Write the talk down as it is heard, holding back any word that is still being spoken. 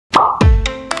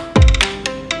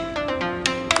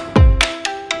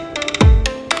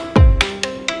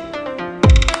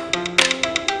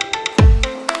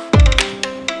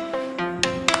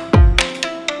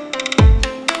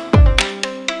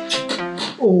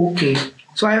Okay,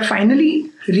 so I have finally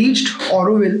reached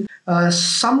Auroville.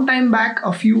 Some time back,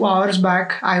 a few hours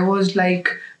back, I was like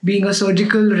being a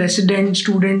surgical resident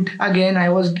student again. I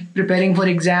was preparing for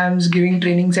exams, giving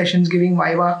training sessions, giving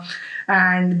viva,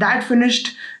 and that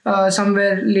finished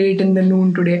somewhere late in the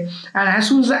noon today. And as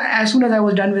soon as I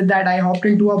was done with that, I hopped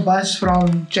into a bus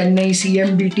from Chennai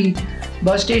CMBT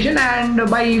bus station, and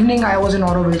by evening I was in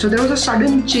Auroville. So there was a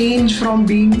sudden change from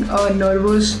being a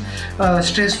nervous,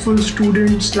 stressful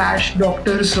student slash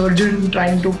doctor surgeon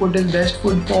trying to put his best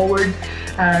foot forward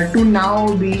to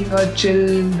now being a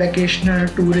chill vacationer,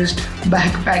 tourist,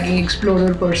 backpacking,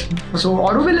 explorer person. So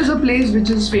Auroville is a place which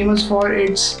is famous for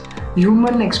its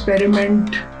human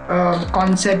experiment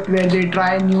concept, where they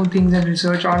try new things and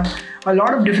research on a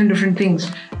lot of different things.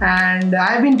 And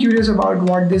I've been curious about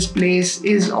what this place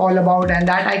is all about, and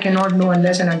that I cannot know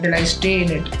unless and until I stay in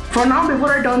it. For now,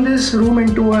 before I turn this room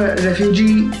into a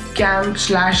refugee camp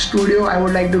slash studio, I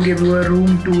would like to give you a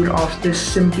room tour of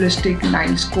this simplistic,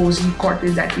 nice, cozy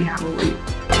cottage that we have over here.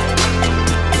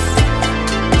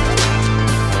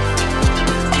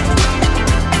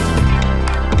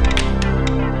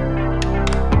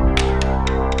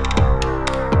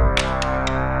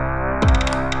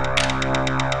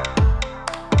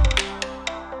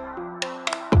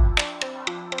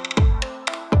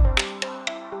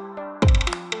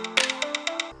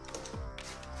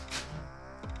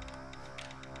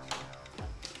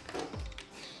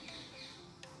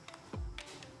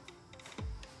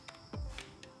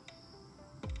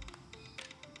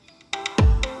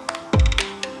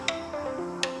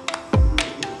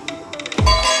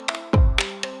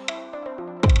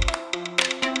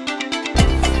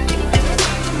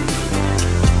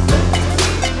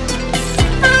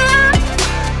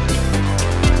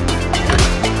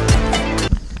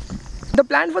 The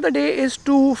plan for the day is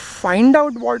to find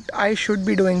out what I should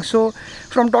be doing. So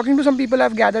from talking to some people,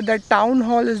 I've gathered that town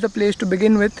hall is the place to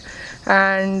begin with,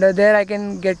 and there I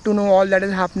can get to know all that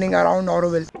is happening around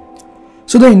Auroville.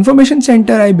 So the information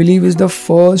center, I believe, is the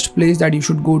first place that you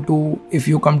should go to if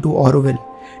you come to Auroville.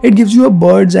 It gives you a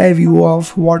bird's eye view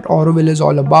of what Auroville is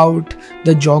all about,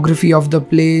 the geography of the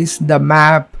place, the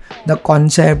map, the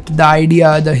concept, the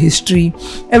idea, the history.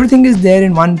 Everything is there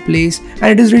in one place, and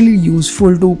it is really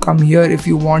useful to come here if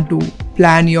you want to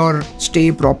plan your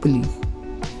stay properly.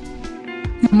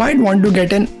 You might want to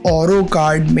get an Auro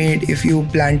card made if you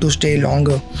plan to stay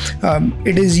longer.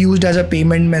 It is used as a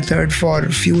payment method for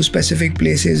few specific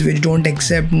places which don't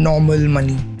accept normal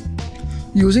money.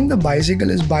 Using the bicycle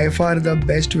is by far the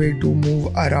best way to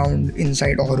move around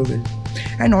inside Auroville.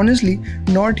 And honestly,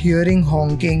 not hearing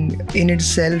honking in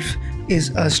itself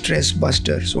is a stress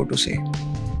buster, so to say.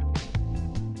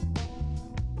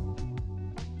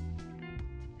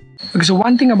 Okay, so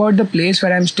one thing about the place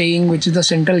where I'm staying, which is the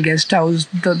central guest house,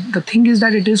 the thing is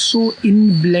that it is so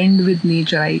in blend with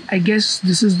nature. I guess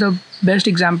this is the best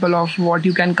example of what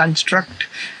you can construct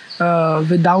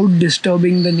without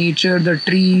disturbing the nature, the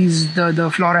trees,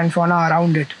 the flora and fauna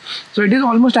around it. So it is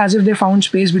almost as if they found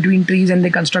space between trees and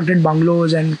they constructed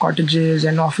bungalows and cottages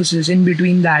and offices in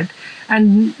between that,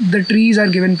 and the trees are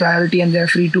given priority and they're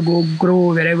free to go grow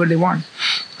wherever they want.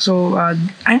 So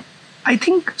and I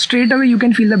think straight away you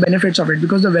can feel the benefits of it,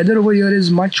 because the weather over here is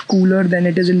much cooler than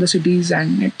it is in the cities,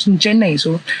 and it's in Chennai,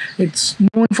 so it's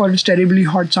known for its terribly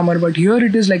hot summer, but here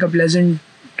it is like a pleasant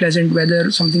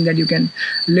weather, something that you can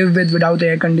live with without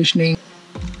air conditioning.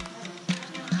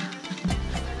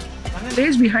 The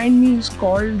place behind me is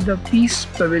called the Peace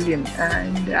Pavilion,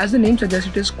 and as the name suggests,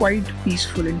 it is quite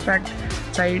peaceful. In fact,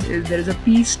 inside there is a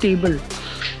peace table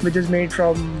which is made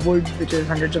from wood, which is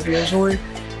hundreds of years old,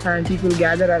 and people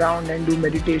gather around and do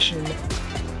meditation.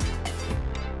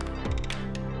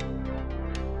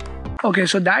 Okay,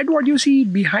 so that what you see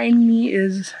behind me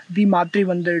is the Matri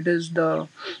Mandir. It is the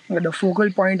focal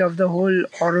point of the whole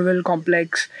Auroville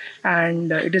complex,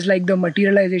 and it is like the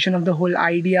materialization of the whole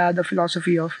idea, the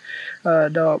philosophy of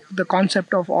the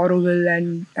concept of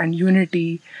Auroville and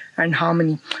unity and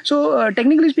harmony. So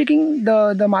technically speaking,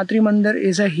 the Matri Mandir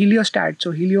is a heliostat.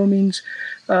 So helio means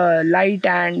light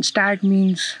and stat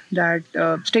means that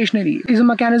stationary. It is a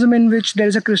mechanism in which there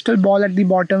is a crystal ball at the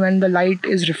bottom, and the light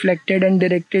is reflected and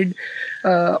directed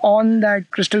on that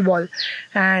crystal ball,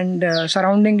 and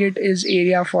surrounding it is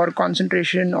area for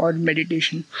concentration or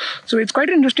meditation. So it's quite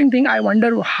an interesting thing. I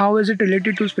wonder how is it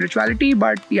related to spirituality,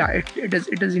 but yeah, it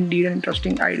is indeed an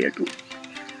interesting idea to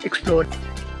explore.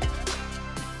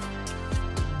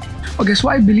 Okay, so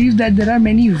I believe that there are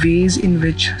many ways in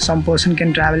which some person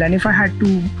can travel, and if I had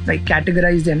to like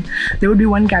categorize them, there would be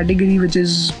one category which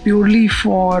is purely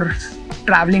for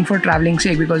traveling for traveling's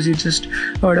sake, because you just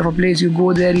heard of a place, you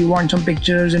go there, you want some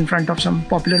pictures in front of some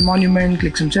popular monument,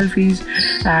 click some selfies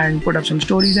and put up some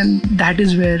stories, and that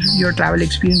is where your travel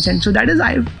experience ends. So that is,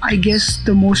 I guess,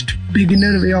 the most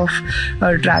beginner way of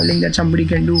traveling that somebody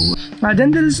can do.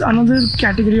 Then there is another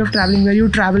category of traveling where you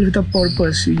travel with a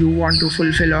purpose. You want to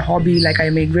fulfill a hobby, like I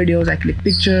make videos, I click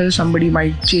pictures. Somebody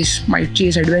might chase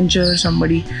adventure,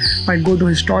 somebody might go to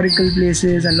historical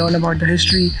places and learn about the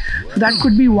history. So that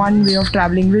could be one way of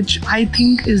traveling, which I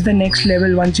think is the next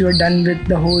level once you are done with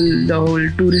the whole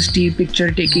touristy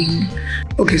picture taking.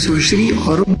 Okay, so Shri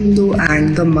Aurobindo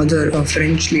and the mother, a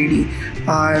French lady,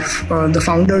 are the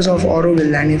founders of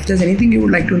Auroville, and if there's anything you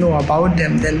would like to know about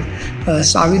them, then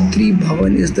Savitri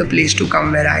Bhavan is the place to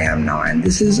come where I am now. And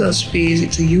this is a space,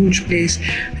 it's a huge place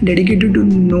dedicated to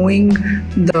knowing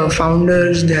the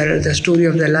founders, the story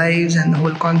of their lives, and the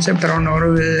whole concept around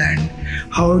Auroville, and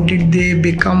how did they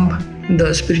become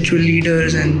the spiritual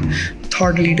leaders and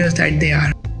thought leaders that they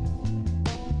are.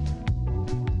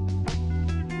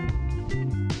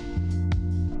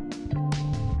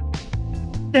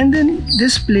 And then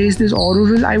this place, this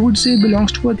Auroville, I would say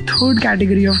belongs to a third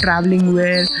category of traveling,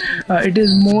 where it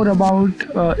is more about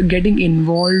getting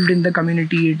involved in the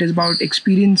community. It is about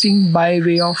experiencing by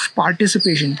way of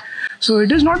participation. So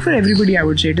it is not for everybody, I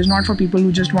would say. It is not for people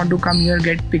who just want to come here,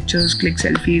 get pictures, click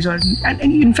selfies, and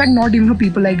in fact not even for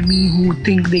people like me who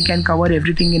think they can cover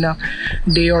everything in a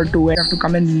day or two and have to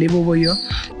come and live over here.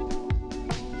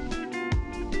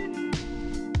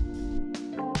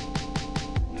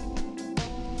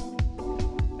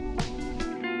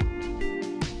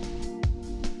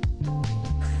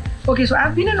 Okay, so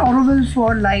I've been in Auroville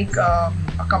for like a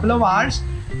couple of hours,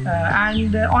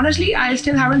 and honestly I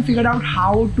still haven't figured out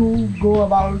how to go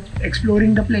about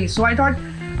exploring the place. So I thought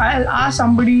I'll ask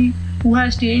somebody who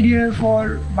has stayed here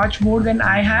for much more than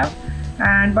I have,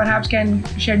 and perhaps can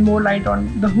shed more light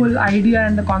on the whole idea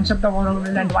and the concept of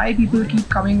Auroville and why people keep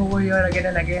coming over here again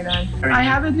and again. And I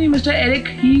have with me Mr. Eric.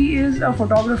 He is a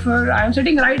photographer. I am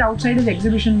sitting right outside his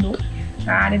exhibition though,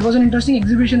 and it was an interesting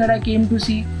exhibition that I came to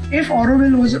see. If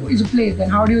Auroville is a place, then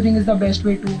how do you think is the best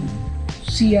way to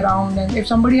see around? And if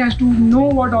somebody has to know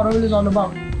what Auroville is all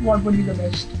about, what would be the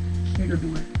best way to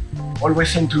do it?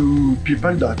 Always say to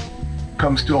people that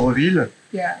comes to Auroville,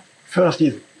 yeah, first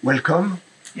is welcome,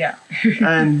 yeah,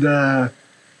 and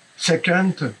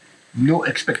second, no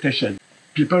expectation.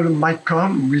 People might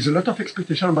come with a lot of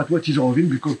expectation about what is Auroville,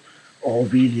 because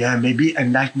Auroville, yeah, maybe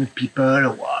enlightened people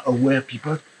or aware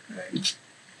people. Right.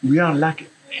 We are like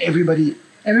everybody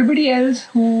else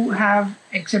who have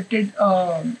accepted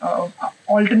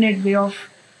alternate way of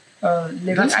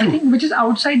living. I think, which is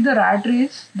outside the rat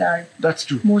race that that's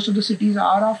true. Most of the cities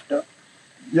are after.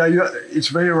 Yeah, it's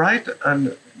very right,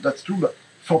 and that's true. But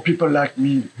for people like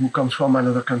me who comes from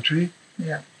another country,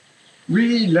 yeah,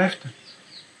 we left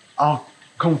our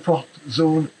comfort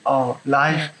zone, our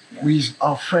life, yeah. With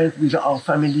our friends, with our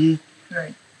family,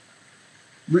 right?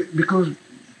 Because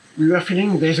we were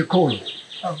feeling there's a call.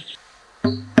 Oh.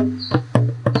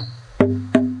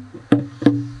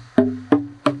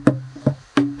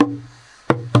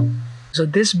 So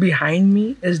this behind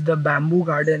me is the bamboo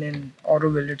garden in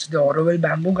Auroville. It's the Auroville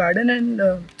Bamboo Garden, and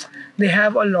they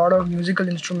have a lot of musical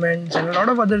instruments and a lot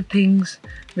of other things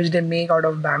which they make out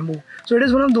of bamboo. So it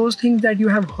is one of those things that you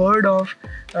have heard of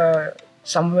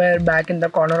somewhere back in the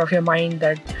corner of your mind,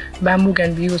 that bamboo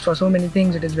can be used for so many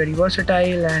things. It is very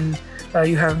versatile, and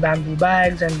you have bamboo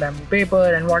bags and bamboo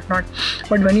paper and whatnot.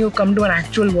 But when you come to an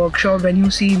actual workshop, when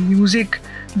you see music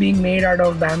being made out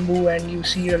of bamboo and you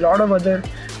see a lot of other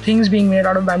things being made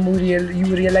out of bamboo, you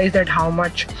realize that how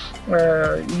much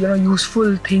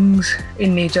useful things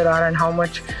in nature are, and how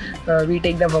much we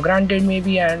take them for granted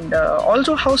maybe, and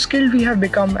also how skilled we have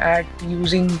become at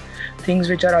using things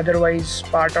which are otherwise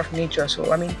part of nature.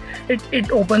 So I mean,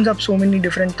 it opens up so many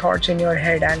different thoughts in your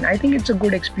head, and I think it's a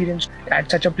good experience at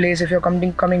such a place. If you're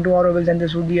coming to Auroville, then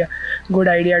this would be a good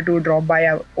idea to drop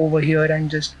by over here and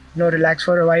just relax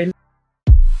for a while.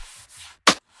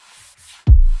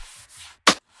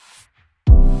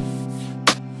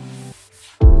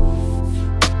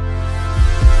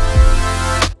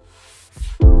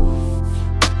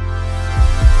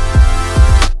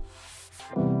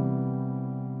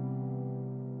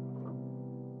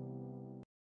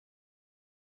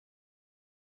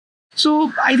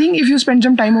 So I think if you spend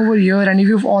some time over here, and if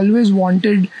you've always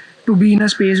wanted to be in a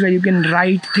space where you can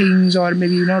write things, or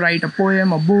maybe write a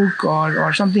poem, a book,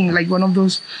 or something like one of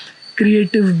those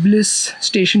creative bliss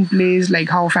station plays, like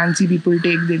how fancy people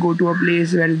they go to a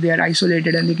place where they are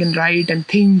isolated and they can write and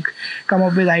think, come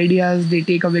up with ideas, they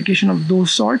take a vacation of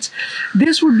those sorts.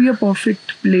 This would be a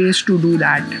perfect place to do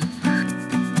that.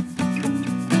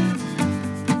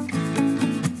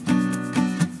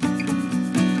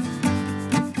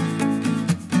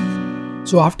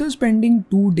 So after spending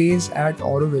 2 days at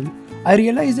Auroville, I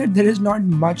realized that there is not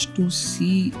much to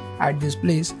see at this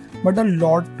place, but a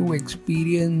lot to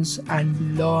experience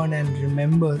and learn and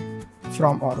remember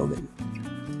from Auroville.